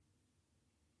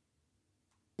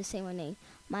Say my name.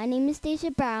 My name is Deja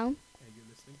Brown, And you're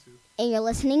listening to and you're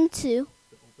listening to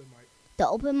the Open Mic the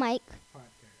Open Mic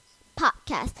Podcast.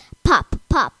 Podcast. Pop,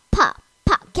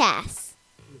 podcast.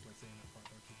 You just like saying that part,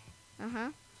 don't you? Uh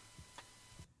huh.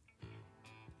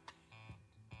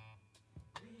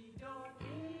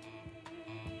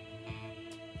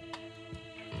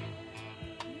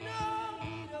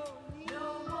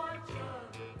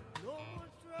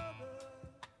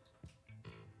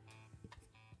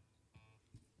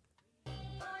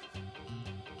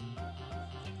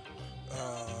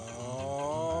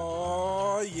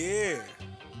 Oh, yeah.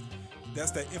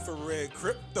 That's that infrared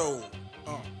crypto.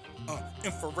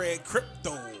 Infrared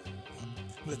crypto.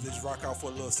 Let this rock out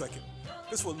for a little second.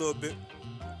 Just for a little bit.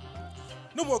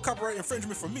 No more copyright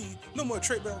infringement for me. No more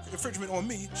trademark infringement on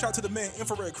me. Shout out to the man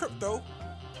Infrared Crypto.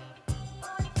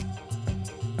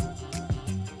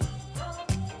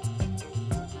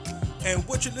 And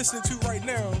what you're listening to right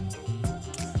now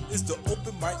is the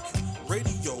Open Mic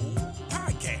Radio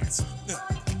Podcast.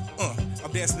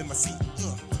 I'm dancing in my seat.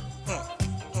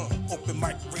 Open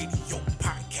Mic Radio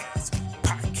Podcast.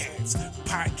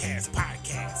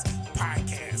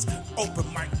 Open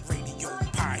Mic Radio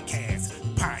Podcast.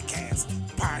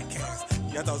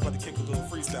 Yeah, I thought I was about to kick a little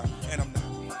freestyle, and I'm not.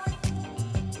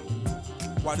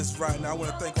 While this is right now, I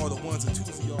want to thank all the ones and twos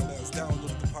of y'all that's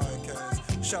downloaded the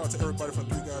podcast. Shout out to everybody from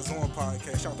Three Guys On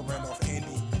Podcast. Shout out to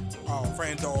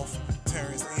Randolph,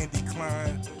 Terrence, Andy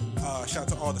Klein. Shout out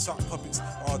to all the sock puppets,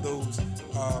 all those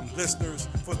listeners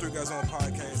from Three Guys On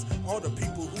Podcast, all the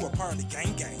people who are part of the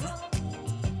gang.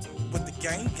 With the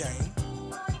gang,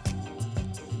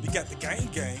 you got the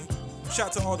gang. Shout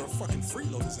out to all the fucking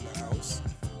freeloaders in the house.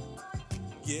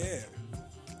 Yeah,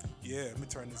 let me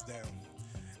turn this down.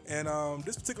 And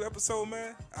this particular episode,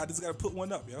 man, I just gotta put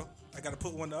one up, yo. I gotta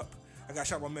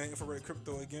shout my man Infrared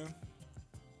Crypto again.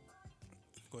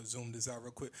 Go ahead and zoom this out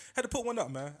real quick. Had to put one up,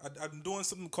 man. I'm doing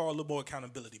something called a little more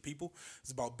accountability, people.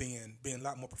 It's about being a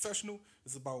lot more professional.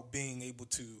 It's about being able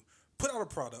to put out a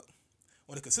product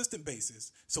on a consistent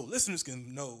basis so listeners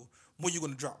can know when you're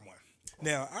gonna drop one.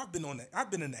 Now, I've been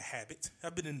in the habit.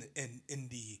 I've been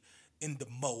in the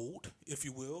mode, if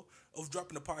you will, of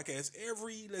dropping the podcast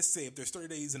every, let's say, if there's 30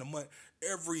 days in a month,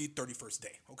 every 31st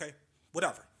day, okay?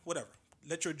 Whatever.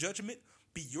 Let your judgment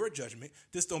be your judgment.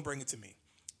 Just don't bring it to me.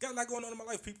 Got a lot going on in my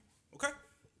life, people, okay?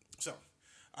 So,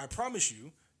 I promise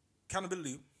you,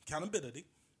 accountability,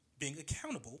 being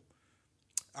accountable,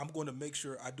 I'm going to make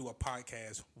sure I do a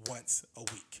podcast once a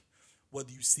week.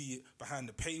 Whether you see it behind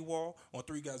the paywall on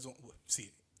Three Guys On,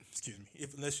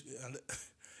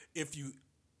 if you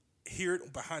hear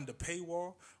it behind the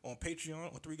paywall on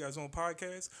Patreon on Three Guys On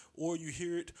Podcast, or you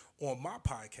hear it on my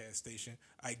podcast station,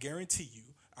 I guarantee you,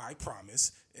 I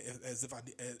promise, as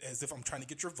if I'm trying to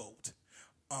get your vote,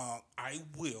 I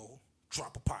will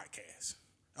drop a podcast.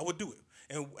 I will do it,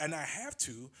 and I have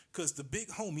to because the big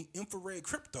homie Infrared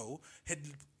Crypto had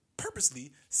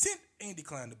purposely sent Andy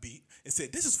Klein the beat and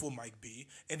said this is for Mike B,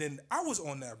 and then I was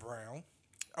on that Brown,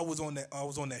 I was on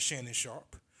that Shannon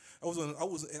Sharp. I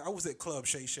was at Club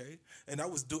Shay Shay, and I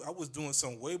was doing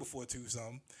something way before 2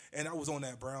 something, and I was on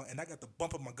that Brown, and I got the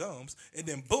bump of my gums, and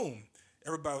then boom,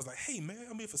 everybody was like, "Hey man,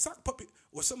 I mean, if a sock puppet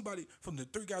or somebody from the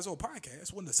Three Guys On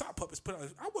Podcast, when the sock puppets put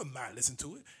out, I wouldn't mind listening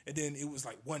to it." And then it was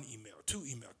like 1 email, 2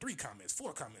 email, 3 comments,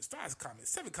 4 comments, 5 comments,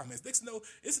 7 comments. Next thing you know,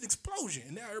 it's an explosion,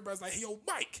 and now everybody's like, "Hey yo,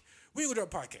 Mike, we gonna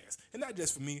drop a podcast," and not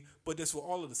just for me, but just for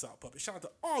all of the sock puppets. Shout out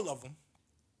to all of them.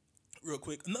 Real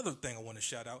quick, another thing I want to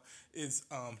shout out is,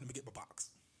 let me get my box.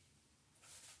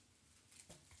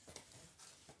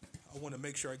 I want to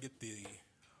make sure I get the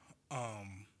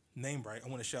name right. I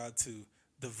want to shout out to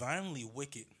Divinely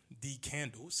Wicked D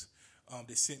Candles.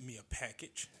 They sent me a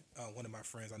package. One of my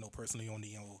friends I know personally on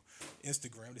the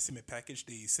Instagram. They sent me a package.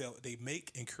 They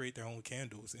make and create their own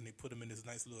candles, and they put them in this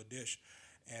nice little dish.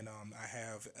 And I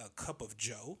have a Cup of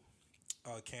Joe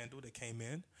candle that came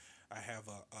in. I have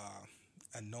a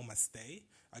Namaste.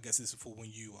 I guess this is for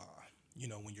when you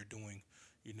when you're doing,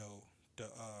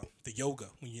 the yoga.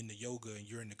 When you're in the yoga and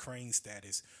you're in the crane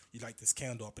status, you light this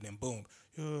candle up and then boom.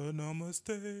 Yeah,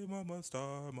 namaste, mama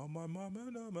star, mama,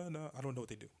 mama, na. I don't know what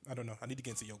they do. I don't know. I need to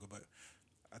get into yoga, but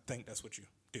I think that's what you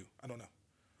do. I don't know.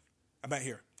 I'm not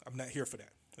here. I'm not here for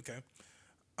that. Okay.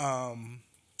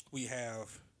 We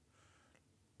have.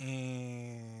 I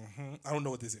don't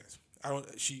know what this is.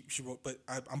 She wrote, but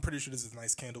I'm pretty sure this is a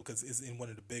nice candle because it's in one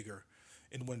of the bigger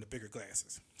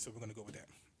glasses. So we're gonna go with that.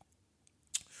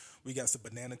 We got some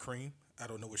banana cream. I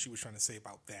don't know what she was trying to say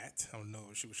about that. I don't know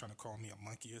if she was trying to call me a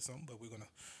monkey or something, but we're gonna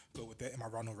go with that in my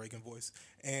Ronald Reagan voice.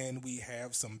 And we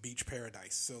have some Beach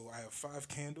Paradise. So I have 5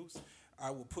 candles. I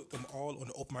will put them all on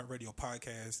the Open Mic Radio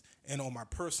podcast and on my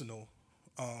personal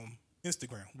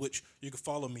Instagram, which you can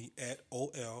follow me at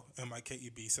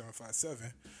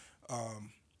OLMIKEB757 on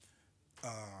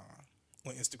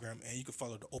Instagram, and you can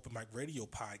follow the Open Mic Radio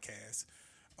podcast,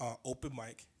 Open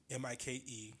Mic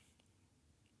MIKE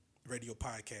Radio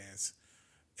podcast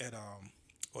at on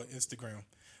Instagram.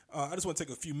 I just want to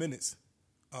take a few minutes.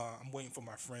 I'm waiting for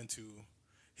my friend to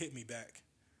hit me back.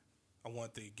 I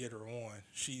want to get her on.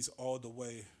 She's all the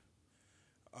way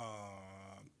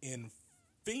in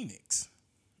Phoenix,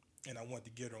 and I want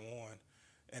to get her on.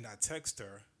 And I text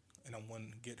her, and I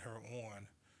want to get her on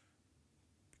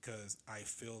because I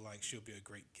feel like she'll be a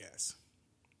great guest.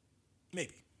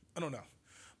 Maybe. I don't know.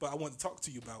 But I want to talk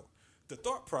to you about the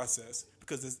thought process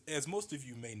because as most of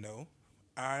you may know,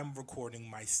 I'm recording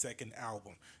my second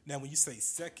album. Now, when you say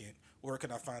second, where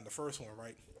can I find the first one,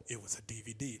 right? It was a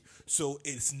DVD. So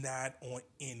it's not on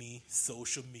any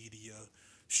social media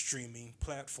streaming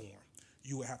platform.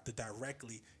 You will have to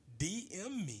directly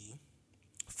DM me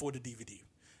for the DVD.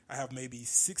 I have maybe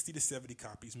 60 to 70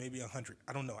 copies, maybe 100.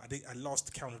 I don't know. I lost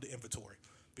the count of the inventory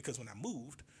because when I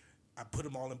moved, I put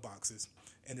them all in boxes,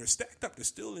 and they're stacked up. They're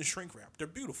still in shrink wrap. They're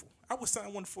beautiful. I will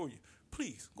sign one for you.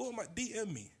 Please, go on my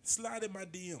DM me. Slide in my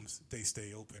DMs. They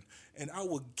stay open. And I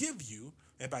will give you,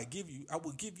 and by give you, I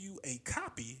will give you a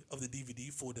copy of the DVD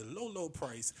for the low, low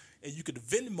price, and you could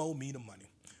Venmo me the money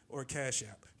or Cash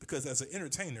App. Because as an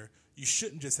entertainer, you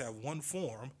shouldn't just have one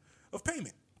form of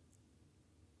payment.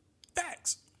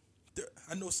 Facts.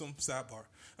 I know some sidebar.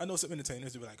 I know some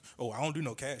entertainers that be like, oh, I don't do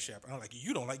no Cash App. And I'm like,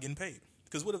 you don't like getting paid.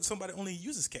 Because what if somebody only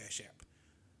uses Cash App?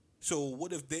 So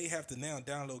what if they have to now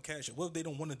download Cash App? What if they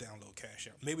don't want to download Cash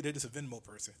App? Maybe they're just a Venmo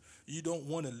person. You don't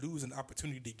want to lose an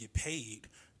opportunity to get paid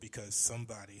because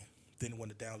somebody didn't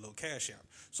want to download Cash App.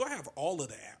 So I have all of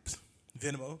the apps.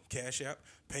 Venmo, Cash App,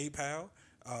 PayPal.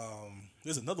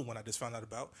 There's another one I just found out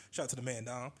about. Shout out to the man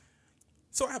Dom.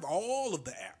 So I have all of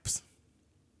the apps.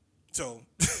 So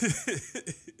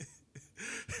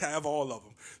I have all of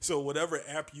them. So whatever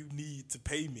app you need to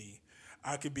pay me,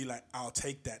 I could be like, I'll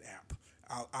take that app.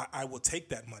 I will take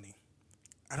that money.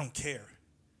 I don't care.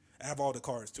 I have all the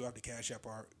cards too. I have the Cash App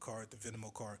card, the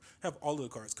Venmo card. I have all of the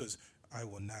cards because I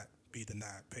will not be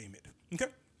denied payment. Okay?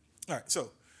 All right.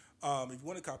 So if you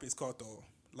want a copy, it's called The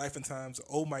Life and Times of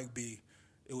Old Mike B.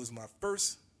 It was my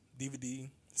first DVD,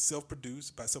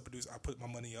 self-produced. By self-produced, I put my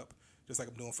money up, just like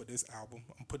I'm doing for this album.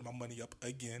 I'm putting my money up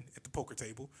again at the poker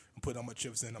table. I'm putting all my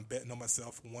chips in. I'm betting on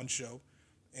myself one show.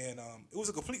 And it was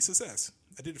a complete success.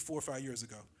 I did it 4 or 5 years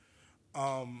ago.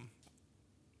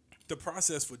 The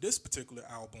process for this particular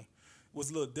album was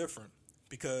a little different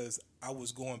because I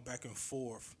was going back and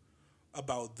forth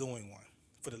about doing one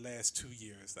for the last 2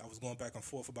 years. I was going back and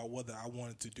forth about whether I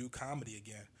wanted to do comedy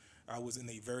again. I was in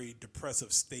a very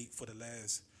depressive state for the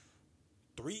last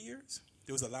 3 years.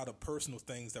 There was a lot of personal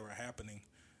things that were happening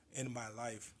in my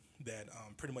life that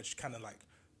pretty much kind of like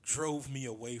drove me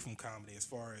away from comedy as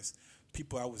far as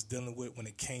people I was dealing with when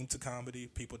it came to comedy,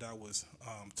 people that I was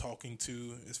talking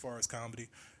to as far as comedy.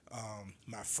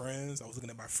 My friends, I was looking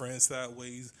at my friends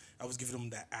sideways. I was giving them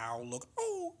that owl look.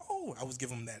 I was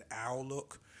giving them that owl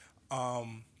look.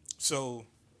 So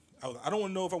I don't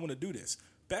want to know if I want to do this.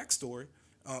 Backstory,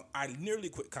 I nearly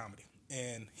quit comedy.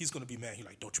 And he's going to be mad. He's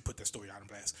like, don't you put that story out on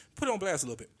blast. Put it on blast a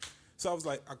little bit. So I was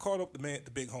like, I called up the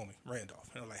big homie, Randolph.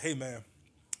 And I was like, hey, man,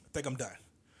 I think I'm done.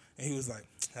 And he was like,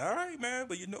 all right, man,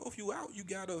 but if you out, you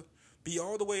got to be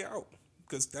all the way out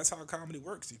because that's how comedy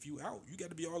works. If you out, you got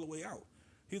to be all the way out.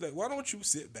 He's like, why don't you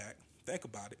sit back, think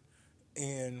about it,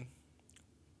 and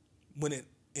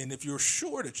if you're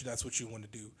sure that that's what you want to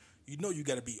do, you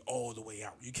got to be all the way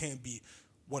out. You can't be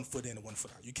 1 foot in and 1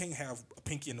 foot out. You can't have a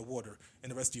pinky in the water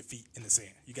and the rest of your feet in the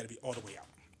sand. You got to be all the way out.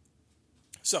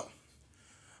 So,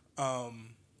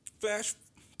 fast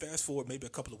forward maybe a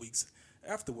couple of weeks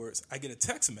afterwards, I get a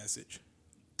text message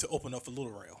to open up for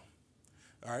Little Rail.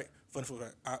 All right? Fun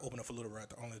for I opened up for Little Rail at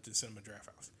the Arlington Cinema Draft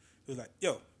House. He was like,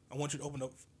 yo, I want you to open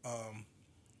up.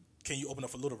 Can you open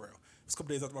up for Little Rail? It was a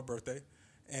couple days after my birthday.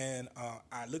 And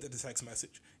I looked at the text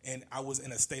message, and I was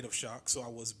in a state of shock, so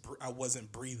I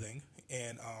wasn't breathing.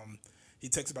 And he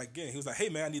texted back again. He was like, hey,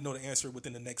 man, I need to know the answer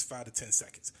within the next 5 to 10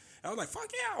 seconds. And I was like, fuck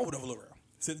yeah, I'll open up for Little Rail.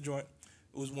 Sit the joint.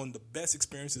 It was one of the best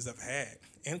experiences I've had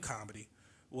in comedy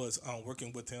was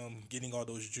working with him, getting all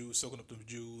those Jews, soaking up the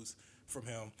Jews from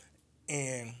him.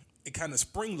 And it kind of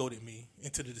spring-loaded me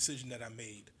into the decision that I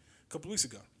made a couple weeks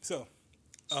ago. So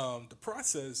the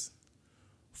process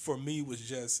for me was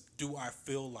just, do I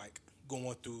feel like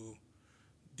going through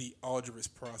the arduous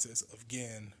process of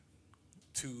again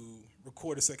to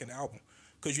record a second album?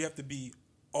 Because you have to be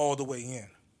all the way in.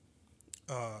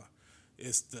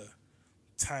 It's the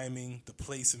timing, the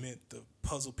placement, the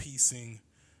puzzle piecing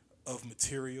of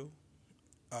material.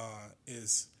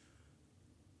 Is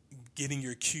getting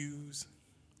your cues.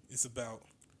 It's about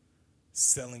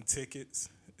selling tickets.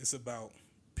 It's about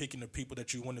picking the people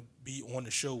that you want to be on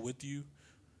the show with you.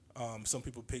 Some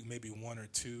people pick maybe one or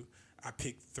two. I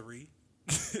picked three.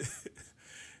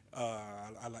 I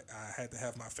had to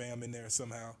have my fam in there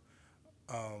somehow.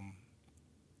 I'm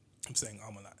saying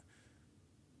a lot.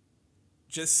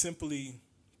 Just simply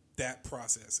that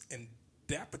process, and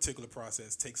that particular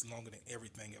process takes longer than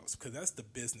everything else because that's the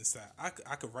business side. I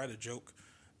could write a joke,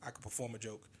 I could perform a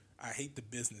joke. I hate the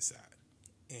business side,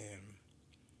 and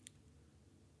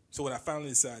so when I finally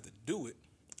decided to do it,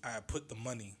 I put the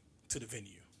money to the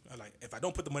venue. If I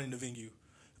don't put the money in the venue,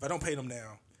 if I don't pay them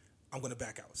now, I'm going to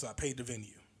back out. So I paid the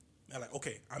venue.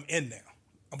 Okay, I'm in now.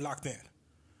 I'm locked in.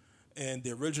 And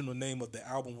the original name of the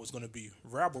album was going to be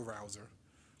Rabble Rouser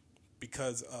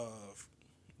because of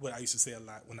what I used to say a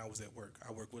lot when I was at work.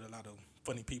 I worked with a lot of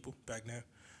funny people back then.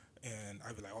 And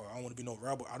I'd be like, I don't want to be no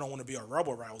rebel. I don't want to be a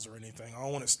rebel rouser or anything. I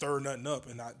don't want to stir nothing up.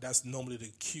 And that's normally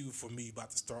the cue for me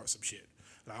about to start some shit.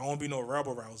 I don't want to be no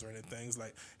rebel rouser or anything. It's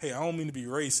like, hey, I don't mean to be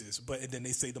racist, and then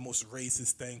they say the most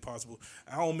racist thing possible.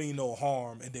 I don't mean no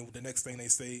harm, and then the next thing they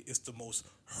say is the most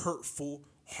hurtful,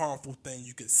 harmful thing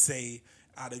you could say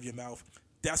out of your mouth.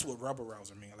 That's what rebel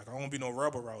rouser mean. I don't want to be no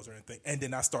rebel rouser or anything. And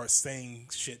then I start saying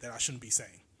shit that I shouldn't be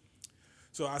saying.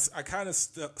 So I kind of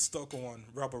stuck on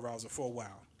rebel rouser for a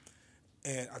while.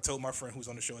 And I told my friend who's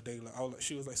on the show a day,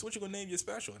 she was like, so what you going to name your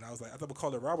special? And I was like, I thought we'd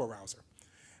call it rebel rouser.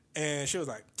 And she was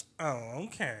like, oh,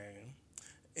 okay.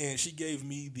 And she gave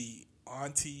me the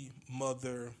auntie,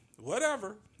 mother,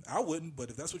 whatever. I wouldn't, but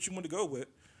if that's what you want to go with,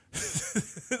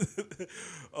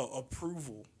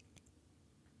 approval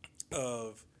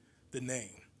of the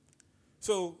name.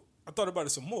 So I thought about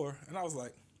it some more, and I was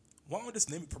like, why don't I just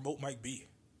name it Promote Mike B?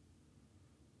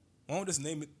 Why don't I just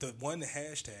name it the one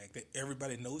hashtag that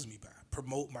everybody knows me by?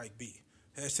 Promote Mike B.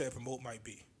 Hashtag Promote Mike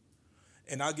B.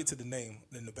 And I'll get to the name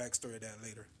and the backstory of that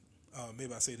later.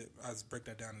 Maybe I'll break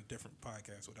that down in a different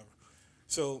podcast, whatever.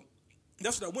 So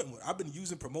that's what I went with. I've been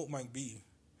using Promote Mike B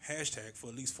hashtag for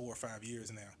at least 4 or 5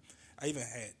 years now. I even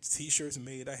had T-shirts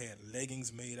made. I had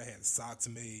leggings made. I had socks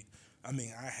made. I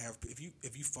mean, I have.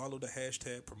 If you follow the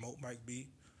hashtag Promote Mike B,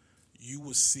 you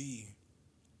will see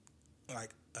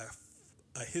like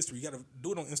a history. You got to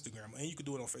do it on Instagram, and you can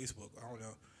do it on Facebook. I don't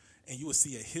know, and you will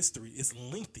see a history. It's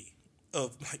lengthy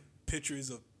of like pictures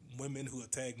of women who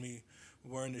have tagged me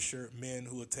wearing the shirt, men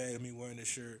who have tagged me wearing the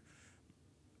shirt,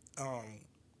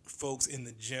 folks in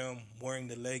the gym wearing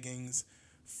the leggings,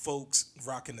 folks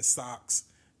rocking the socks.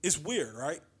 It's weird,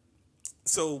 right?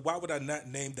 So why would I not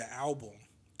name the album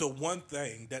the one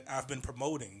thing that I've been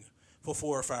promoting for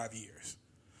 4 or 5 years?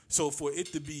 So for it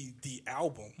to be the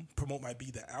album, Promote Might Be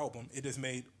the album, it has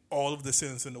made all of the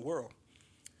sense in the world.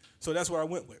 So that's where I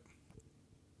went with.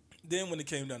 Then when it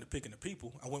came down to picking the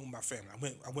people, I went with my family. I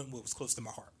went with what was close to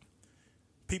my heart.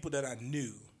 People that I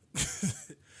knew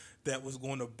that was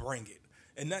going to bring it.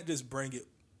 And not just bring it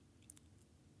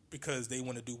because they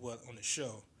want to do well on the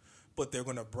show, but they're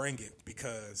going to bring it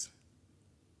because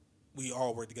we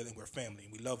all work together and we're family.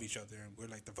 And we love each other and we're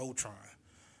like the Voltron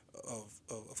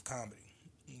of comedy.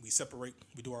 We separate,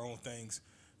 we do our own things.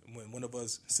 When one of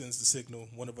us sends the signal,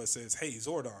 one of us says, hey,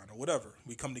 Zordon, or whatever.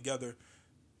 We come together,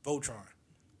 Voltron,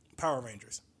 Power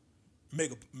Rangers,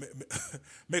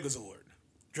 Megazord,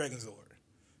 Dragonzord.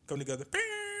 Come together.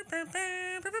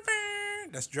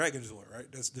 That's Dragonzord,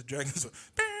 right? That's the Dragonzord.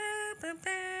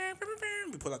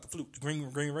 We pull out the flute, the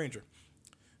Green Ranger.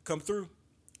 Come through,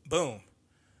 boom.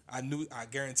 I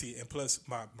guarantee, and plus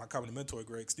my comedy mentor,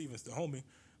 Greg Stevens, the homie,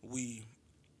 we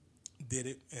did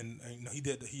it, and he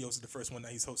hosted the first one, now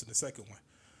he's hosting the second one.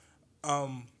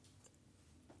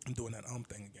 I'm doing that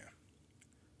thing again.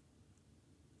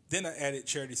 Then I added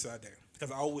Charity Sade,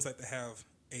 because I always like to have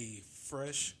a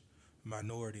fresh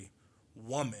minority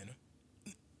woman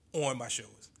on my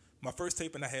shows. My first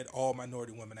taping, I had all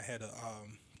minority women. I had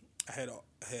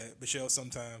Michelle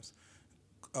sometimes.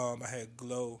 I had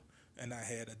Glow, and I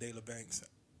had Adela Banks.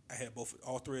 I had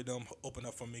all three of them open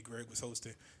up for me. Greg was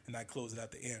hosting, and I closed it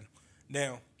at the end.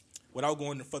 Now, without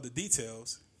going into further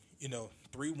details,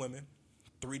 3 women,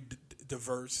 3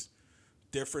 diverse,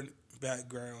 different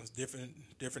backgrounds,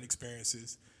 different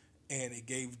experiences, and it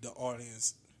gave the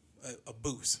audience a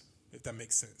boost, if that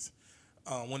makes sense.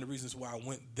 One of the reasons why I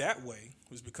went that way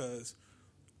was because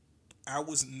I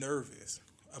was nervous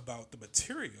about the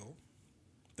material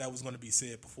that was going to be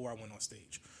said before I went on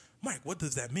stage. Mike, what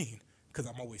does that mean? Because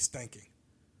I'm always thinking.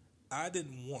 I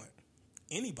didn't want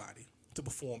anybody to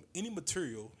perform any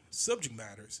material, subject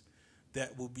matters,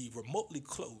 that will be remotely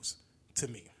close to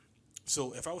me.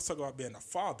 So if I was talking about being a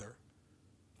father,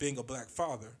 being a black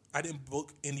father, I didn't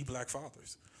book any black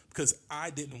fathers because I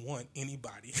didn't want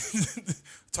anybody to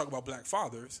talk about black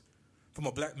fathers from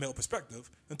a black male perspective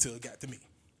until it got to me.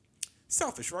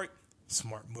 Selfish, right?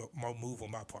 Smart move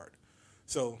on my part.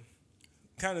 So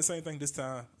kind of the same thing this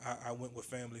time. I went with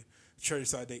family. Charity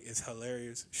Sade is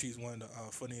hilarious. She's one of the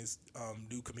funniest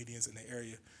new comedians in the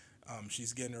area.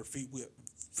 She's getting her feet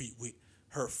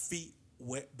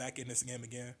wet back in this game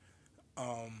again.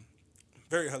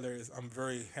 Very hilarious. I'm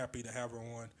very happy to have her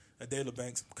on. Adela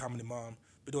Banks, comedy mom,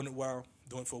 been doing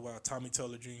it for a while. Tommy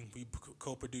Taylor Jean, we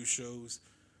co-produce shows.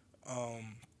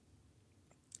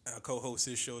 I co-host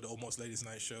his show, the Almost Ladies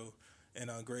Night Show, and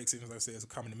Greg Stevens, like I said, is a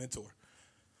comedy mentor.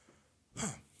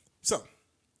 So,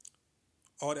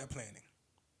 all that planning,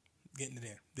 getting it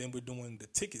in. Then we're doing the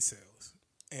ticket sales,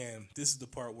 and this is the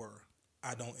part where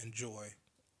I don't enjoy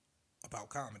about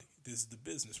comedy. This is the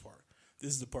business part.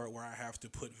 This is the part where I have to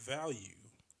put value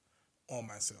on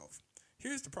myself.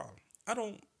 Here's the problem. I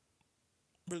don't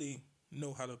really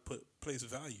know how to place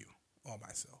value on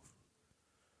myself.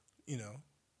 You know,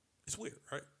 it's weird,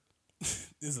 right?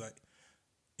 It's like,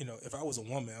 you know, if I was a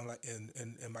woman, I'm like,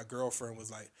 and my girlfriend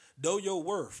was like, know your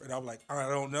worth. And I'm like, I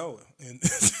don't know. And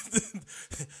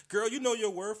girl, you know your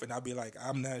worth? And I'll be like,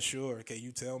 I'm not sure. Can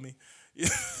you tell me?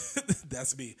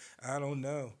 That's me. I don't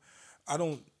know. I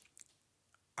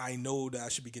know that I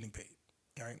should be getting paid,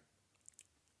 right?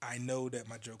 I know that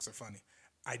my jokes are funny.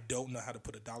 I don't know how to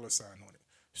put a dollar sign on it.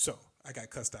 So I got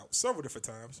cussed out several different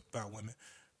times by women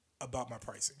about my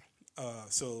pricing.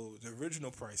 So the original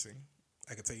pricing,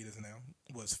 I can tell you this now,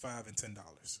 was $5 and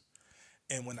 $10.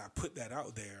 And when I put that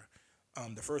out there,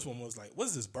 the first one was like, what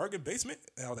is this, bargain basement?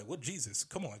 And I was like, well, Jesus,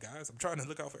 come on, guys. I'm trying to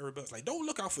look out for everybody else. Like, don't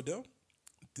look out for them.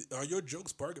 Are your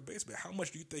jokes bargain basement? How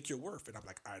much do you think you're worth? And I'm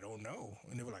like, I don't know.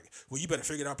 And they were like, well, you better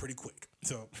figure it out pretty quick.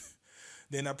 So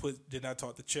then I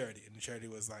talked to Charity, and the Charity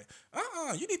was like,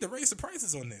 you need to raise the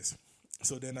prices on this.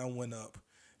 So then I went up,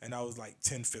 and I was like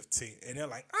 10, 15. And they're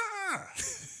like,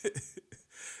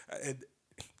 and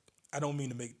I don't mean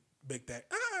to make that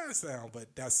sound,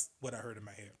 but that's what I heard in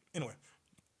my head. Anyway,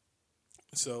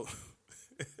 so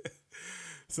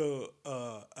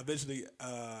eventually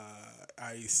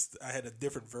I had a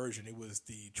different version. It was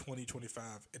the 20, 25,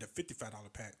 and a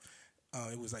 $55 pack.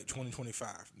 It was like 20,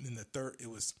 25. And then the third, it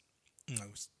was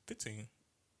 15,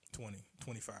 20,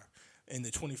 25. And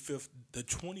the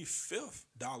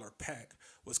 $25 pack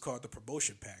was called the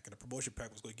promotion pack. And the promotion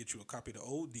pack was going to get you a copy of the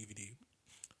old DVD,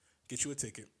 get you a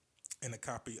ticket, and a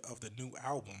copy of the new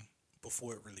album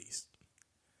before it released.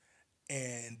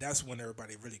 And that's when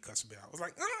everybody really cussed me out. I was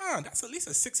like, that's at least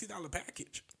a $60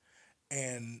 package.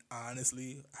 And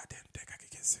honestly, I didn't think I could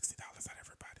get $60 out of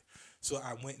everybody. So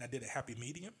I went and I did a happy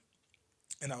medium.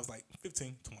 And I was like,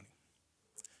 15, 20.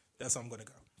 That's how I'm going to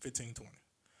go. 15, 20.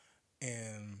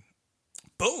 And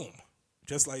boom,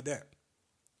 just like that.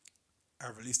 I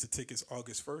released the tickets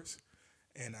August 1st.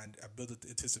 And I built up the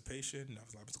anticipation. And I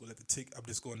was like, I'm just going to let the ticket, I'm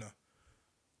just going to,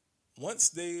 once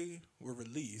they were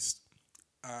released,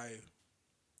 I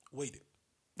waited.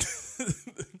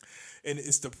 And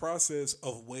it's the process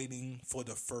of waiting for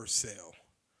the first sale.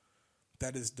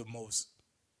 That is the most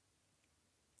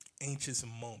anxious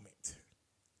moment,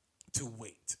 to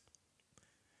wait.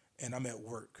 And I'm at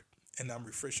work and I'm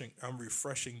refreshing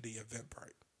the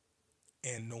Eventbrite,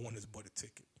 and no one has bought a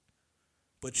ticket.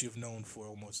 But you've known for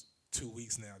almost 2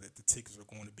 weeks now that the tickets were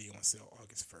going to be on sale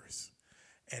August 1st.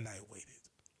 And I waited.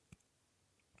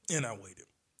 And I waited.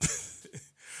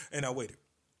 And I waited.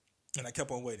 And I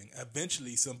kept on waiting.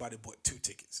 Eventually, somebody bought 2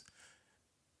 tickets.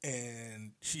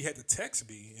 And she had to text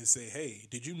me and say, hey,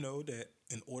 did you know that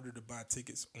in order to buy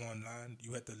tickets online,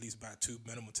 you had to at least buy 2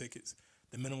 minimum tickets?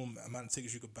 The minimum amount of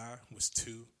tickets you could buy was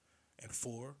 2 and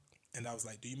 4. And I was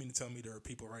like, do you mean to tell me there are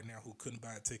people right now who couldn't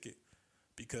buy a ticket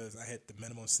because I had the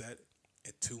minimum set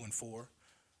at 2 and 4?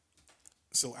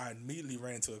 So I immediately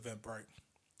ran to Eventbrite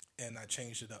and I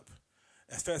changed it up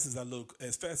as fast as I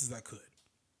could.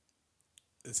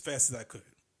 As fast as I could.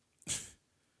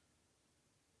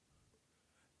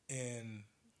 And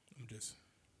I'm just...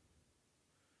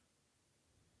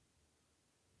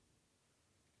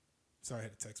 Sorry, I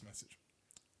had a text message.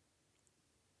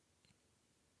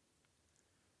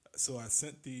 So I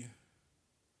sent the...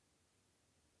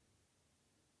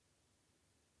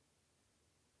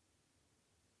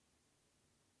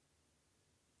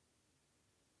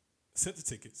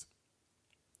 tickets.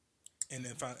 And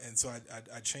then so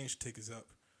I changed the tickets up.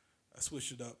 I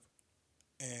switched it up.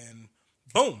 And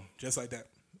boom, just like that,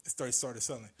 it started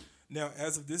selling. Now,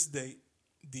 as of this date,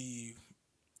 the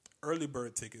early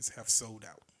bird tickets have sold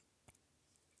out.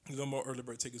 No more early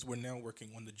bird tickets. We're now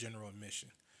working on the general admission.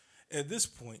 At this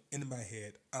point, in my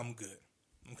head, I'm good.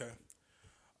 Okay.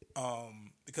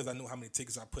 Because I know how many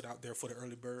tickets I put out there for the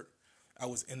early bird. I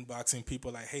was inboxing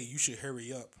people like, hey, you should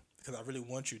hurry up because I really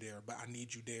want you there, but I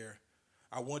need you there.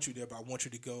 I want you there, but I want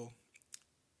you to go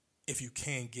if you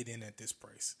can get in at this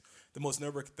price. The most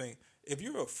nerve-wracking thing, if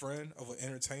you're a friend of an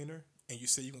entertainer and you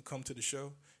say you can come to the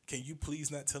show, can you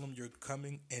please not tell them you're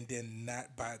coming and then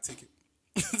not buy a ticket?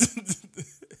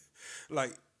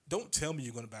 Like, don't tell me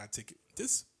you're going to buy a ticket.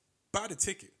 Just buy the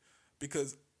ticket.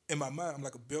 Because in my mind, I'm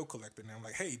like a bill collector now. I'm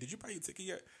like, hey, did you buy your ticket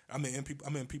yet? I'm in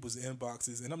people's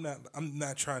inboxes, and I'm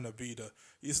not trying to be the.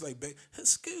 It's like,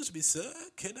 excuse me, sir,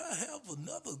 can I have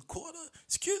another quarter?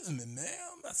 Excuse me,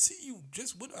 ma'am, I see you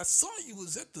I saw you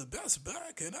was at the Best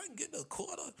Buy. Can I get a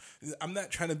quarter? I'm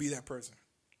not trying to be that person.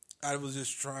 I was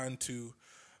just trying to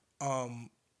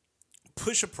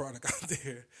push a product out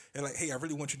there and like, hey, I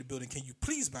really want you to build it. Can you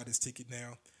please buy this ticket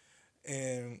now?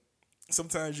 And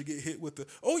sometimes you get hit with the,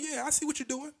 oh yeah, I see what you're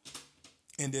doing,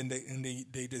 and then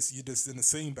you're just in the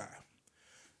same buy.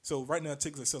 So right now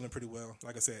tickets are selling pretty well.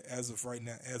 Like I said, as of right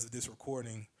now, as of this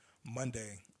recording,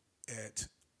 Monday at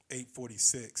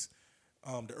 8:46,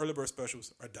 the early bird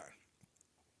specials are done.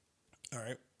 All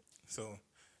right, so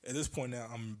at this point now,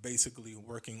 I'm basically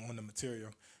working on the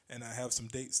material, and I have some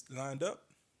dates lined up,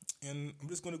 and I'm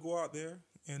just going to go out there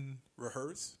and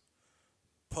rehearse,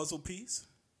 puzzle piece,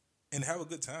 and have a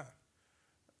good time.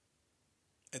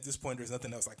 At this point, there's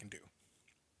nothing else I can do,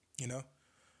 you know?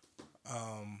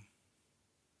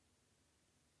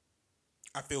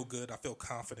 I feel good. I feel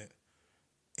confident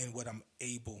in what I'm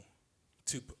able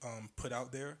to put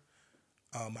out there.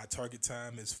 My target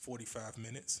time is 45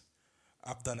 minutes.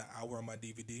 I've done an hour on my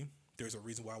DVD. There's a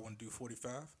reason why I want to do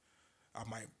 45. I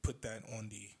might put that on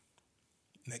the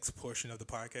next portion of the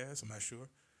podcast. I'm not sure.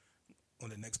 On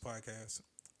the next podcast.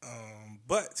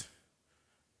 But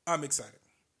I'm excited.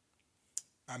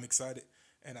 I'm excited,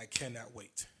 and I cannot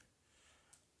wait.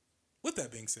 With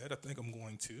that being said, I think I'm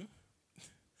going to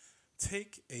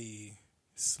take a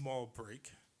small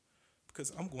break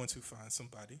because I'm going to find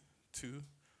somebody to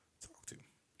talk to.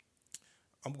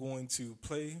 I'm going to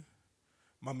play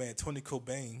my man Tony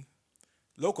Cobain,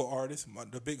 local artist,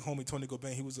 the big homie Tony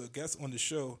Cobain. He was a guest on the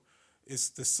show. The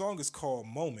song is called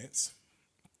Moments.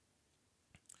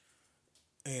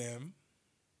 And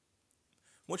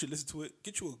once you listen to it,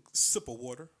 get you a sip of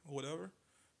water or whatever.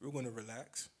 We're going to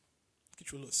relax.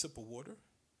 Get you a little sip of water.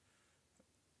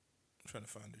 I'm trying to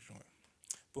find this joint.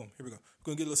 Boom, here we go. We're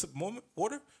going to get a little sip of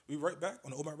water. We'll be right back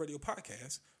on the Oh My Radio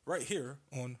podcast, right here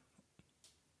on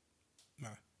my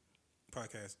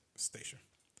podcast station.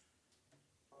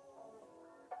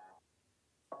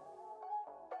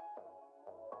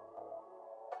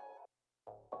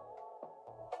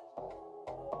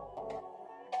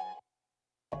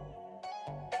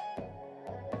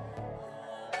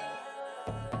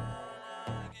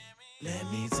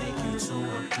 Let me take you to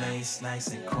a place nice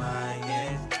and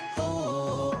quiet.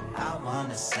 Ooh, I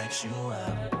wanna sex you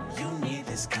up. You need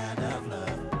this kind of love.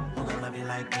 Who gon' love you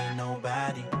like me?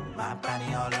 Nobody. My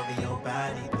body all over your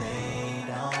body. They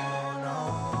don't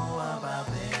know about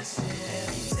this. Let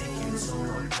me take you to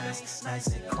a place nice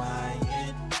and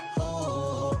quiet.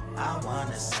 Ooh, I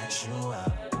wanna sex you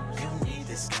up. You need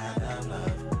this kind of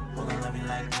love. Who gon' love you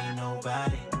like me?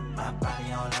 Nobody. My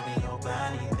body all over your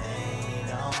body. They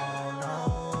don't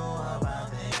know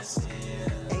about this.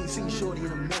 Ain't seen Shorty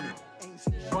in a minute.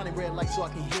 Running red light so I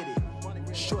can hit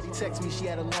it. Shorty text me she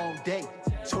had a long day.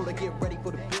 Told her get ready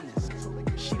for the business.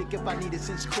 She the gift I needed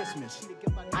since Christmas.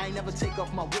 I ain't never take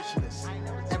off my wish list.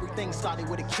 Everything started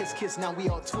with a kiss. Now we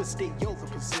all twisted yoga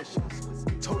positions.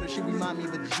 Told her she remind me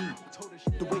of a Jeep.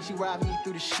 The way she ride me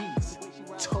through the sheets.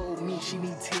 Told me she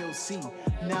need TLC.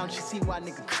 Now she see why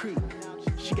nigga creep.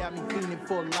 She got me fiending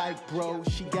for life, bro.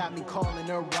 She got me calling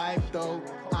her wife, though.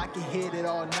 I can hit it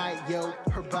all night, yo.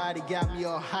 Her body got me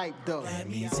all hyped, though. Let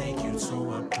me take you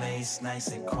to a place nice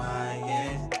and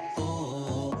quiet.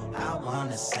 Ooh, I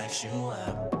wanna sex you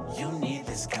up. You need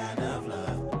this kind of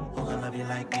love. Who gon' love you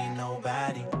like me?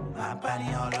 Nobody. My body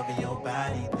all over your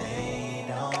body. They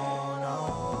don't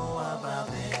know about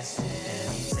this.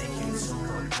 Let me take you to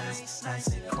a place nice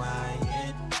and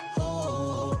quiet.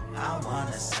 Ooh, I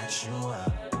wanna sex you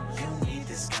up. You need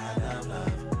this kind of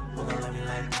love. Who gon' love you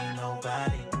like me?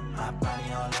 Nobody. My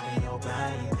body all over your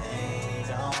body. They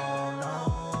don't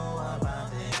know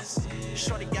about this.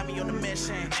 Shorty got me on a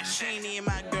mission. She ain't even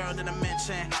my girl that I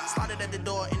mentioned. Started at the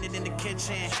door, ended in the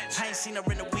kitchen. I ain't seen her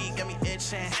in a week, got me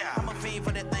itching. I'm a fiend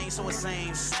for that thing, so it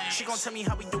seems. She gon' tell me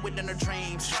how we do it in her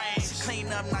dreams. She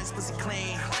clean up, nice pussy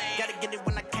clean. Gotta get it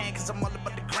when I can, cause I'm all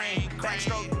about the green.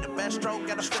 Backstroke, the best stroke.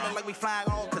 Got a feeling like we flying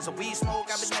home, cause of weed smoke.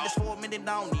 I've been at this for a minute,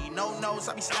 don't need no nose.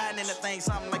 I be sliding in the thing,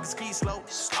 something like a ski slope.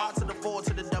 R to the 4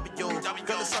 to the W.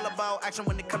 Girl, it's all about action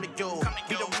when it come to you.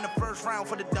 Beat up in the first round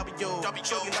for the W.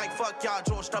 Show you like fuck y'all,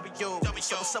 George W.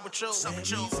 So what's up with you? Let me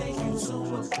take you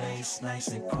to a place nice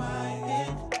and quiet.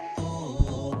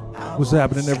 What's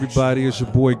happening, everybody? It's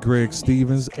your boy Greg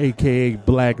Stevens, aka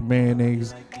Black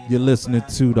Mayonnaise. You're listening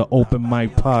to the Open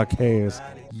Mic Podcast.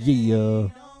 Yeah.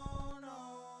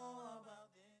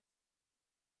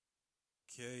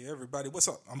 Okay, everybody, what's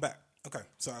up? I'm back. Okay,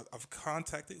 so I've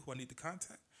contacted who I need to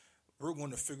contact. We're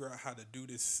going to figure out how to do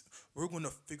this. We're going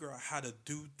to figure out how to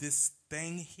do this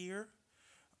thing here.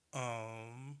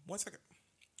 1 second.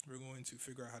 We're going to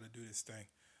figure out how to do this thing.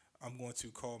 I'm going to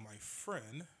call my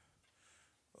friend.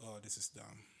 Oh, this is dumb.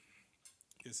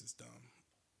 I'm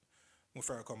going to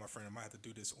try to call my friend. I might have to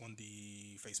do this on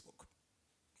the Facebook.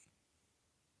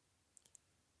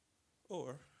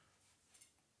 Or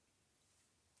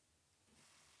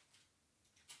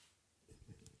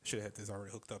should have had this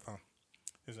already hooked up, huh?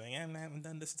 He's like, yeah, man, I'm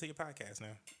done listening to your podcast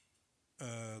now.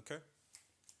 Okay.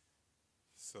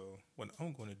 So what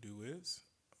I'm going to do is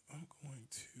I'm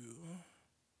pretty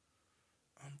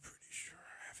sure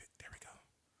I have it. There we go.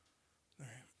 All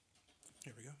right.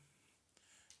 Here we go.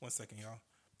 1 second, y'all.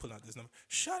 Pull out this number.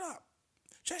 Shut up.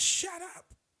 Just shut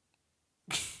up.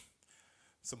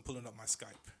 So I'm pulling up my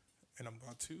Skype, and I'm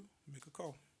about to make a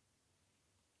call.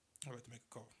 I'm about to make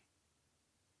a call.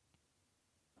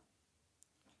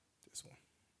 This one.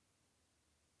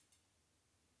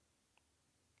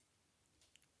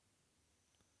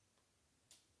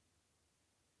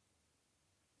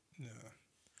 Yeah.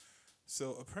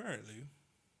 So apparently,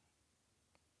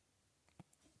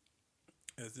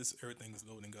 as this everything is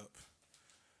loading up,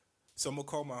 so I'm gonna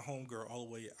call my homegirl all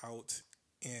the way out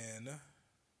in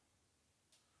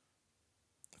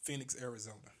Phoenix,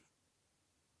 Arizona.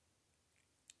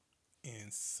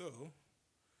 And so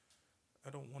I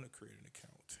don't want to create an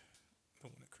account.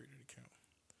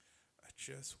 I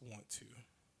just want to.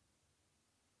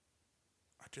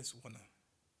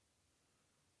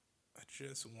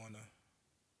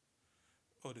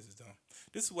 Oh, this is dumb.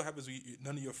 This is what happens when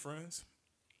none of your friends,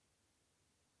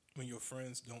 when your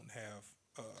friends don't have,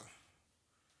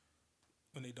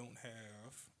 when they don't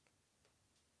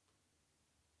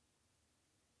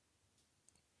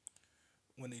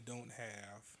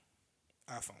have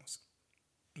iPhones.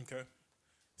 Okay?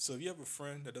 So if you have a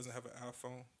friend that doesn't have an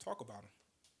iPhone, talk about them.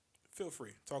 Feel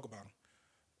free, talk about them.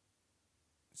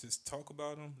 Just talk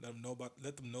about them. Let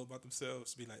them know about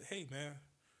themselves. Be like, hey man,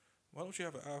 why don't you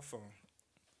have an iPhone?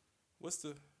 What's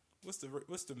the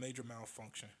major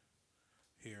malfunction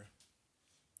here?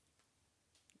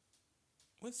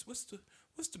 What's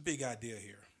the big idea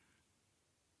here?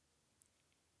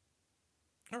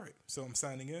 All right, so I'm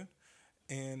signing in,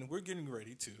 and we're getting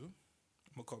ready to.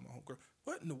 I'm gonna call my homegirl.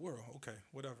 What in the world? Okay,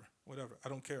 whatever. I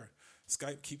don't care.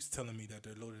 Skype keeps telling me that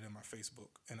they're loaded in my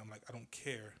Facebook, and I'm like, I don't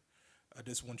care. I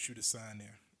just want you to sign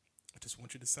in. I just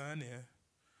want you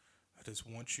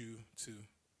to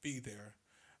be there.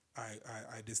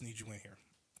 I just need you in here.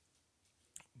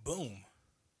 Boom.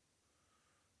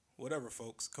 Whatever,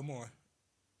 folks. Come on.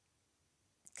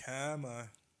 Bam.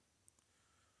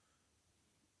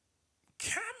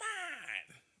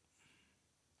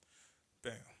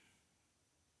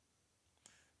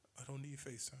 I don't need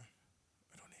FaceTime.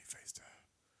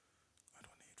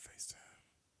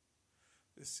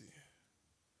 Let's see.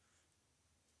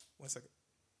 1 second.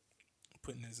 I'm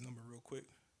putting his number real quick.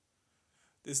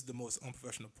 This is the most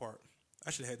unprofessional part.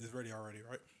 I should have had this ready already,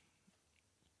 right?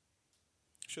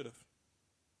 Should have.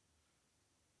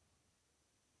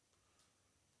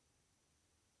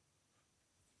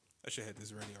 I should have had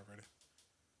this ready already.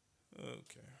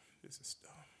 Okay. This is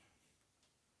dumb.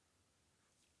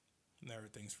 Now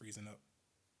everything's freezing up.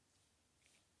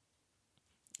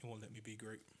 It won't let me be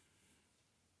great.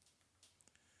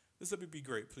 Just let me be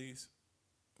great, please.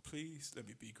 Please let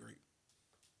me be great.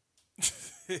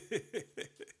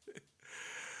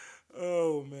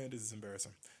 Oh, man, this is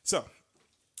embarrassing. So,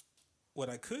 what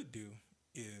I could do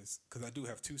is, because I do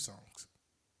have 2 songs,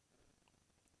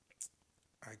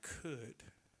 I could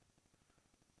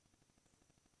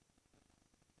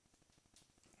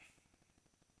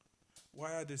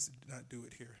why I just not do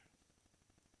it here?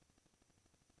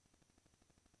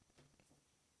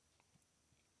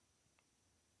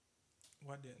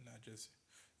 Why didn't I just,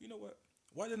 you know what?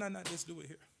 Why didn't I not just do it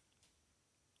here?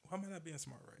 Why am I not being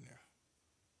smart right now?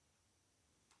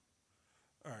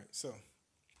 All right, so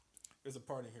there's a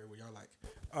part in here where y'all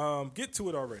like, get to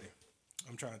it already.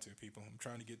 I'm trying to, people. I'm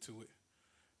trying to get to it.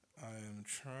 I am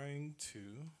trying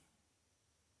to.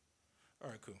 All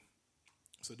right, cool.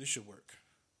 So this should work.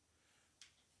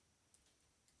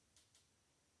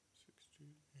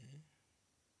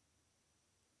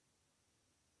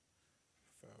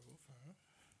 505.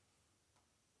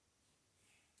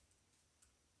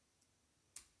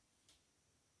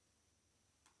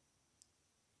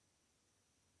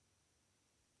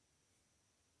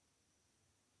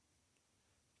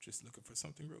 Just looking for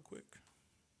something real quick.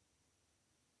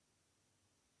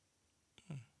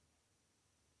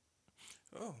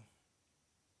 Oh.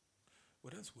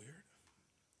 Well, that's weird.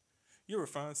 You ever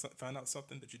find out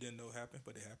something that you didn't know happened,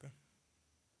 but it happened?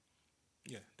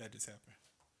 Yeah, that just happened.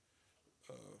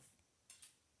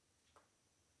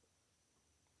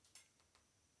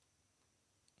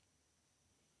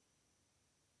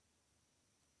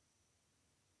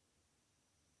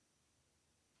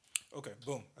 Okay,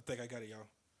 boom. I think I got it, y'all.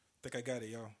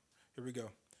 Here we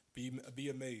go. Be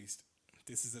amazed.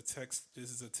 This is a text.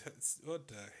 What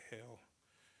the hell?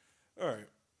 All right.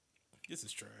 This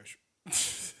is trash. I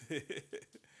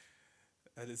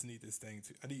just need this thing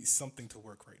I need something to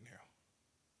work right now.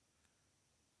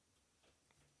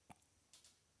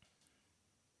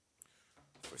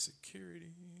 For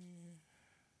security.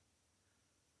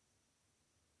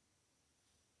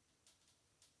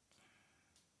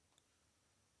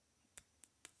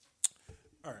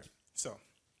 All right. So,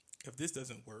 if this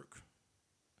doesn't work,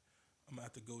 I'm going to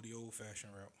have to go the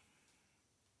old-fashioned route.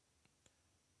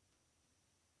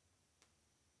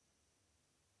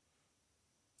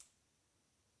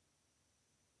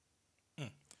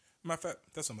 Matter of fact,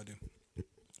 that's what I'm going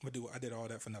to do. I did all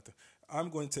that for nothing.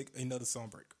 I'm going to take another song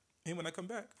break. And when I come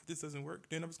back, if this doesn't work,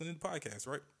 then I'm just going to do the podcast,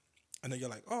 right? I know you're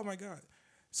like, oh my God.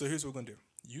 So here's what we're going to do.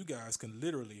 You guys can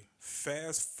literally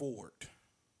fast forward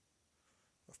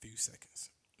a few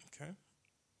seconds, okay?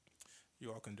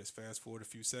 You all can just fast forward a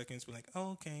few seconds. Be like,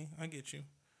 oh, okay, I get you.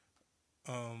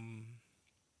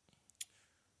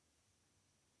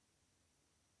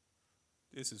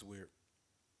 This is weird.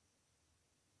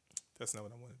 That's not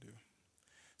what I want to do.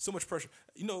 So much pressure.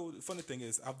 You know, the funny thing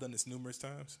is, I've done this numerous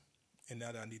times, and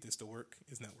now that I need this to work,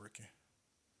 it's not working.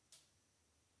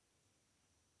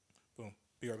 Boom.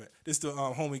 Be right back. This is the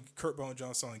homie Kurt Bone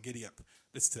John song, Giddy Up.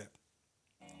 Listen to that.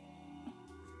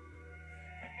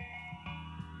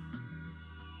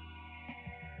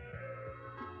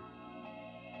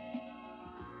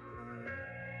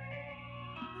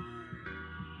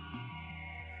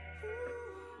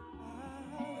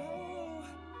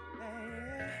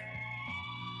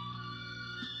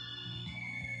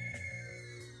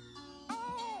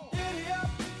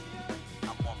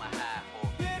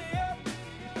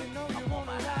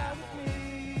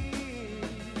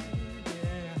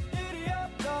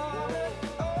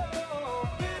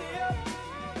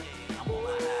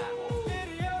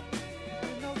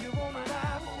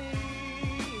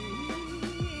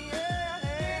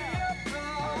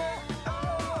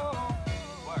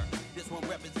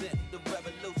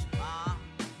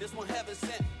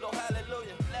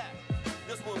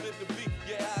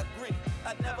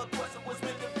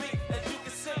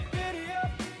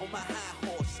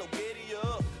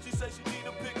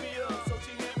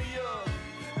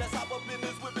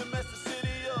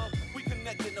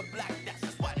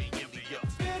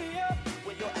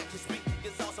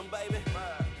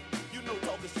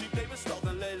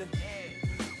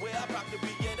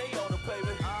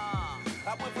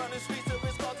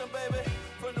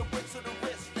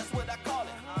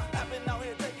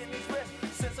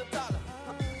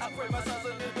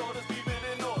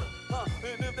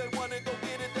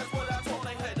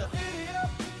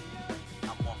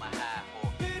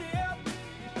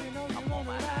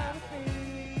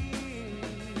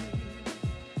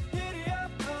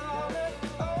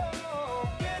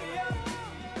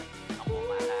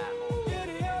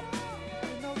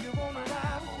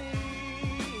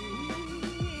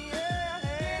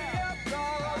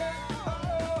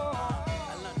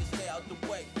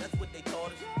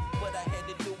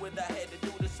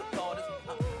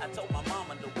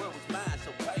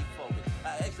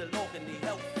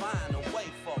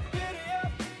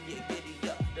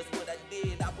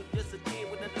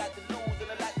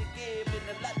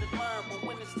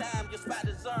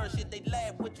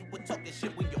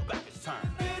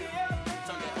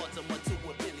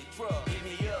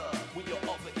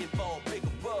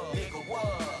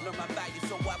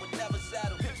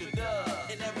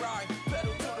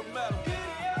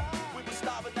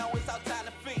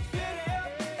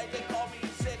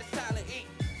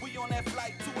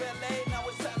 Flight to LA, now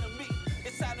it's time to meet.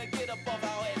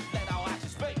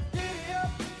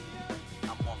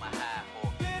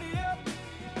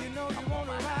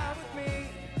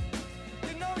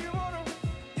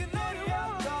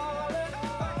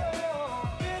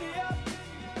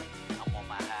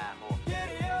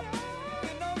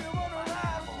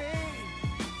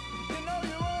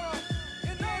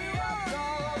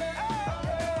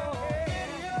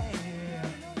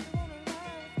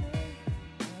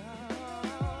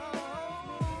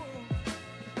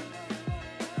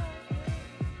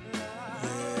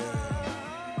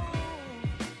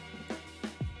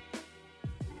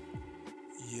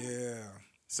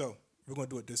 So we're going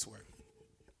to do it this way.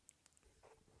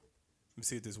 Let me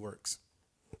see if this works.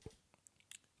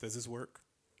 Does this work?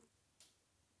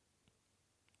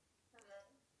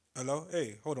 Hello?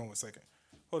 Hey, hold on one second.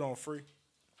 Hold on, Free.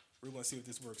 We're going to see if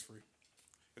this works, Free.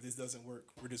 If this doesn't work,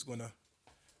 we're just going to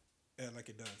act like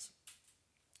it does.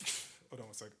 Hold on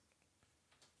one second.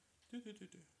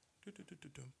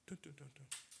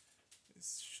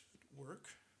 This should work.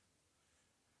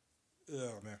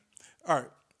 Oh, man. All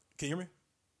right. Can you hear me?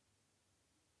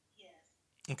 Yes.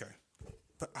 Okay.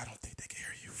 But I don't think they can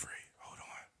hear you, Free. Hold on.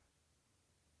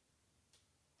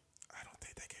 I don't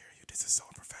think they can hear you. This is so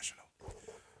unprofessional.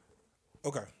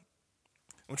 Okay.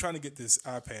 I'm trying to get this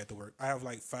iPad to work. I have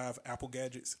like 5 Apple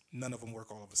gadgets. None of them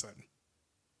work all of a sudden.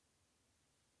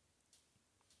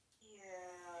 Yeah.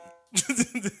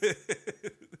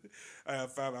 I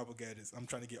have 5 Apple gadgets. I'm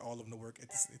trying to get all of them to work at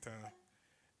the same time.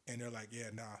 And they're like, yeah,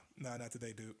 nah, not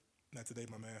today, dude. Not today,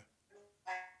 my man.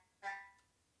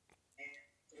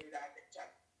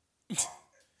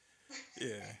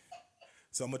 Yeah.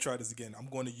 So I'm going to try this again. I'm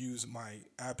going to use my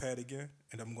iPad again,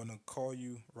 and I'm going to call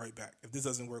you right back. If this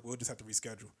doesn't work, we'll just have to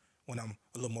reschedule when I'm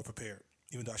a little more prepared,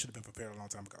 even though I should have been prepared a long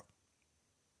time ago.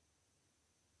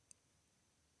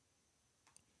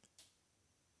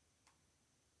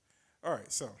 All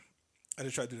right, so I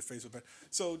just tried to do the Facebook.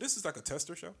 So this is like a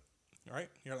tester show, all right?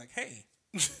 You're like, hey,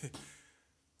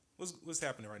 what's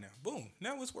happening right now? Boom,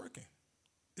 now it's working.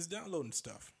 It's downloading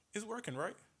stuff. It's working,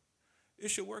 right?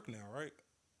 It should work now, right?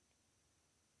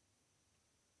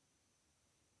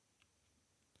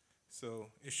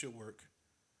 So it should work.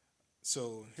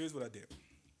 So here's what I did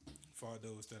for all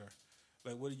those that are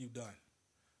like, what have you done?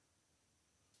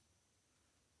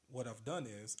 What I've done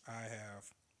is I have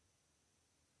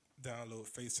download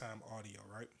FaceTime audio,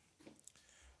 right?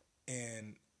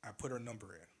 And I put her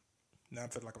number in. Now I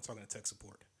feel like I'm talking to tech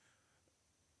support.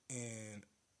 And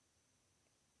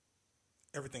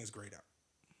everything's grayed out.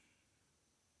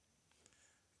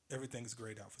 Everything's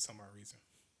grayed out for some odd reason.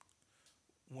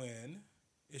 When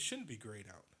it shouldn't be grayed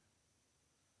out.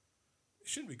 It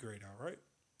shouldn't be grayed out, right?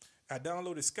 I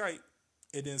downloaded Skype,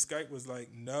 and then Skype was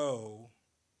like, no.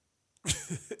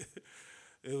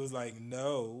 It was like,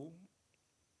 no.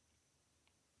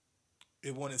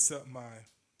 It wanted to set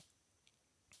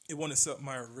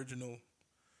my original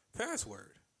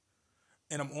password.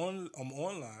 And I'm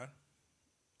online,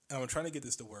 and I'm trying to get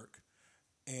this to work,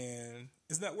 and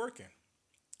it's not working.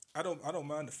 I don't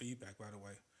mind the feedback, by the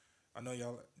way. I know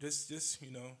y'all just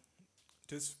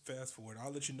fast forward.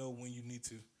 I'll let you know when you need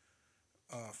to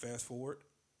fast forward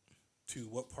to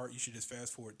what part you should just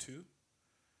fast forward to,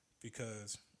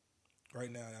 because right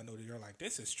now I know that you're like,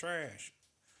 this is trash.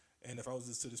 And if I was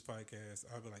listening to this podcast,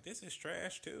 I'd be like, this is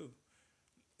trash too.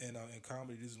 And in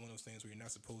comedy, this is one of those things where you're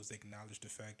not supposed to acknowledge the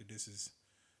fact that this is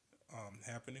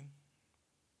happening.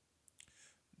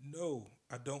 No,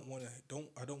 I don't want to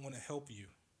help you.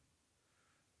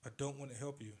 I don't want to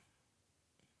help you.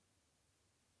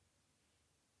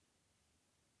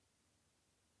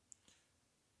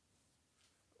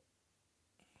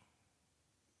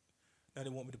 Now they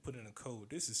want me to put in a code.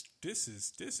 This is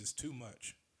too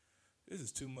much. This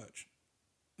is too much.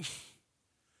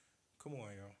 Come on,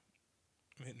 y'all.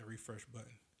 I'm hitting the refresh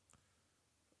button.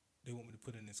 They want me to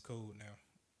put in this code now.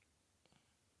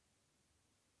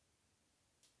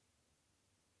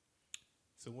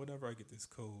 So whenever I get this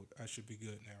code, I should be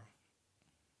good now.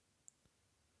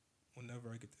 Whenever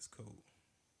I get this code.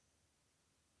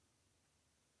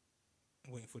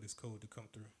 I'm waiting for this code to come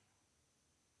through.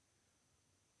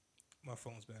 My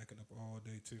phone's been acting up all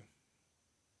day too.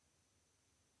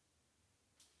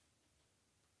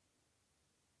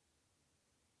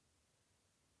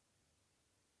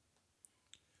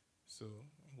 So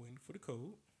I'm waiting for the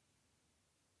code.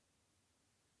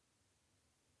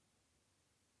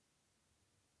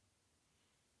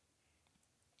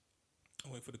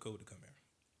 I'm waiting for the code to come in.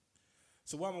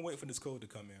 So while I'm waiting for this code to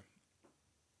come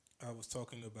in, I was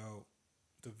talking about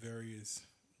the various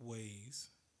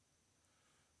ways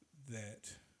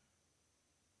that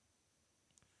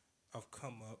I've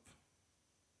come up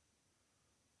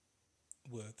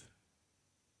with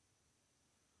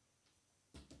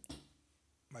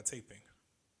my taping.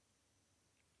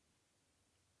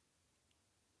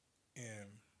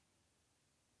 And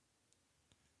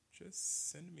just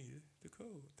send me the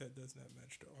code that does not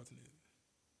match the alternate.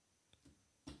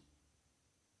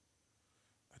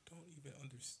 I don't even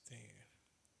understand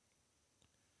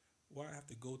why I have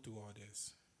to go through all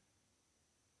this.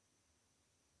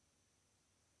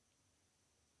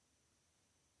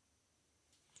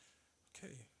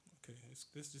 Okay,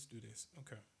 let's just do this.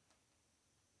 Okay.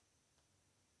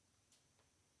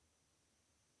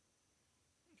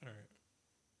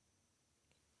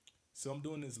 So I'm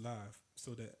doing this live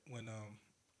so that when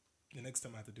the next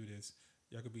time I have to do this,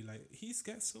 y'all could be like, he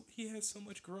has so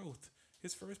much growth.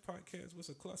 His first podcast was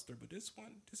a cluster, but this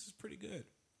is pretty good.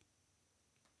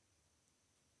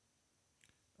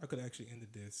 I could have actually ended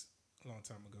this a long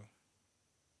time ago.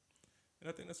 And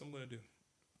I think that's what I'm going to do.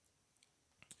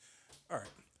 All right.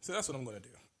 So that's what I'm going to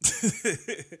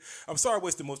do. I'm sorry I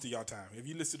wasted most of y'all time. If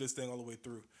you listen to this thing all the way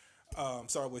through, I'm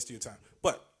sorry I wasted your time.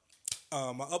 But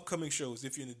my upcoming shows,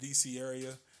 if you're in the D.C.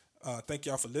 area, thank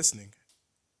y'all for listening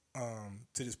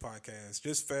to this podcast.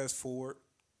 Just fast forward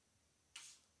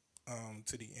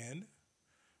to the end.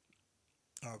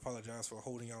 I apologize for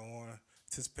holding y'all on,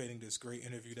 anticipating this great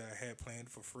interview that I had planned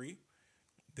for free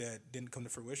that didn't come to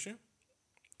fruition.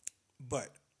 But,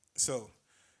 so,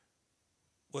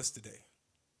 what's today?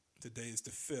 Today is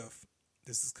the 5th.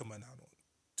 This is coming out on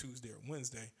Tuesday or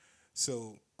Wednesday.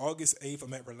 So, August 8th,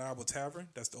 I'm at Reliable Tavern.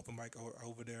 That's the open mic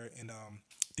over there in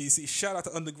D.C. Shout out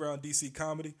to Underground D.C.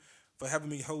 Comedy for having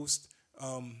me host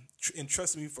and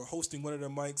trusting me for hosting one of their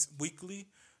mics weekly.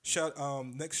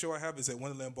 Next show I have is at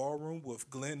Wonderland Ballroom with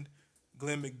Glenn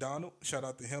McDonald. Shout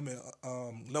out to him and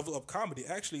Level Up Comedy.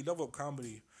 Actually, Level Up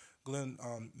Comedy,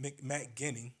 Matt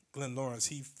Guinea, Glenn Lawrence,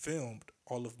 he filmed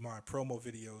all of my promo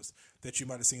videos that you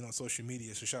might have seen on social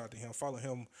media. So shout out to him. Follow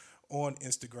him on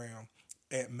Instagram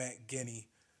at Matt Guinea.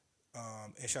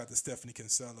 And shout out to Stephanie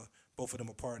Kinsella. Both of them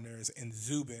are partners. And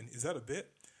Zubin, is that a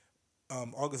bit?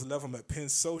 August 11th, I'm at Penn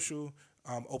Social.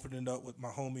 I'm opening up with my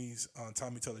homies,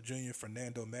 Tommy Teller Jr.,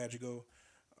 Fernando Magico.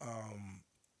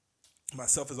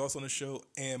 Myself is also on the show.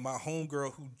 And my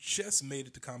homegirl who just made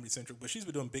it to Comedy Central, but she's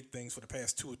been doing big things for the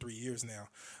past 2 or 3 years now.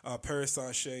 Paris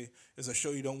Sachet is a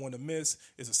show you don't want to miss.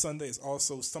 It's a Sunday. It's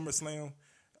also SummerSlam.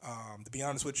 To be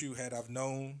honest with you, had I've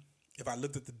known, if I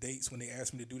looked at the dates when they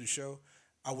asked me to do the show,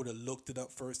 I would have looked it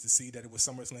up first to see that it was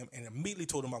SummerSlam and immediately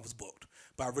told them I was booked.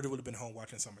 But I really would have been home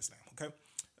watching SummerSlam, okay?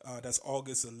 That's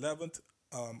August 11th.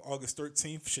 August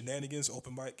 13th, Shenanigans,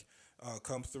 open mic,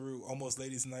 come through. Almost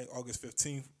Ladies Night, August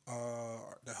 15th.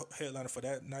 The headliner for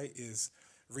that night is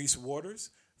Reese Waters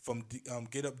from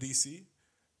Get Up DC.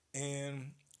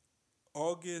 And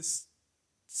August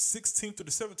 16th to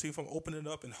the 17th, I'm opening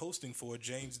up and hosting for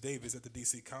James Davis at the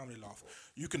DC Comedy Loft.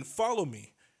 You can follow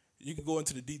me. You can go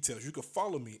into the details. You can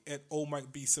follow me at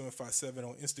OldMikeB757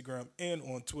 on Instagram and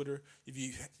on Twitter.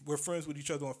 If we're friends with each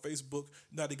other on Facebook,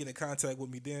 not to get in contact with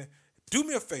me then, do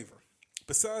me a favor.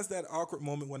 Besides that awkward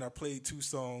moment when I played 2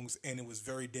 songs and it was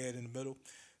very dead in the middle,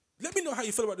 let me know how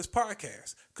you feel about this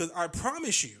podcast. Because I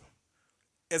promise you,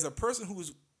 as a person who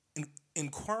is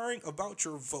inquiring about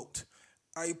your vote,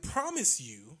 I promise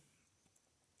you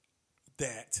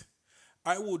that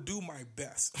I will do my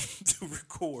best to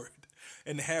record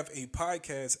and have a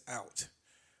podcast out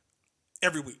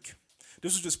every week.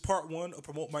 This was just part 1 of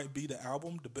Promote Might Be, the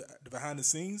album, the behind the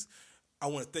scenes. I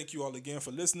want to thank you all again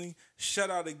for listening. Shout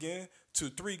out again to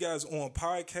 3 Guys On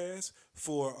Podcast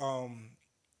for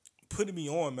putting me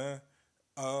on, man.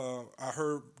 I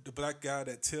heard the black guy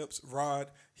that tips, Rod,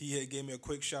 he had gave me a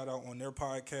quick shout out on their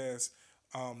podcast.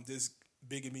 This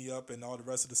bigging me up and all the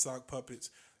rest of the sock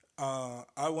puppets.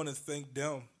 I want to thank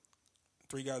them,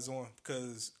 3 Guys On,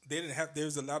 because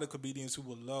there's a lot of comedians who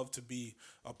would love to be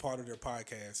a part of their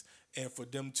podcast. And for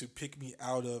them to pick me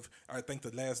out of, I think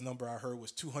the last number I heard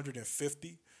was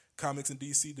 250 comics in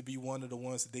DC to be one of the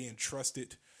ones that they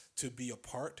entrusted to be a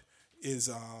part is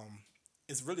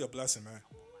really a blessing, man.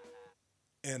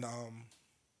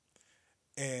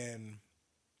 And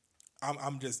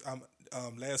I'm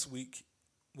last week,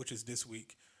 which is this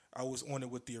week, I was on it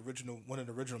with one of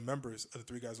the original members of the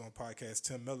 3 Guys On Podcast,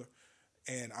 Tim Miller,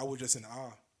 and I was just in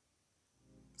awe.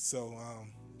 So,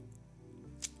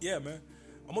 yeah, man,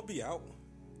 I'm going to be out,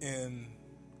 and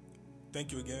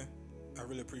thank you again. I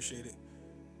really appreciate it.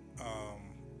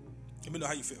 Let me know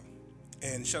how you feel.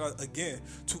 And shout out again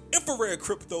to Infrared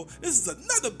Crypto. This is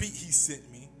another beat he sent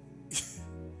me.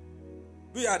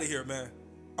 We out of here, man.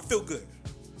 I feel good.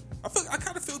 I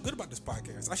kind of feel good about this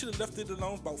podcast. I should have left it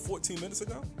alone about 14 minutes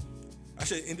ago. I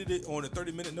should have ended it on a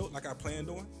 30-minute note like I planned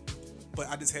on. But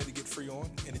I just had to get free on,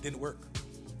 and it didn't work.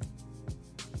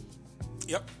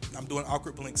 Yep, I'm doing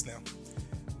awkward blinks now.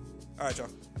 All right, y'all.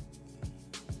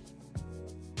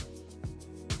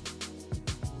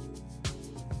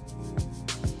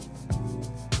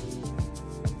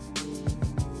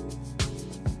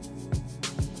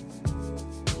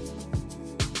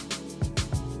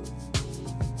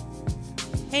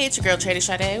 Hey, it's your girl Trady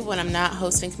Sade. When I'm not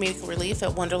hosting Comedic Relief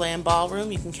at Wonderland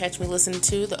Ballroom, you can catch me listening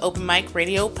to the Open Mic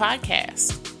Radio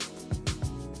Podcast.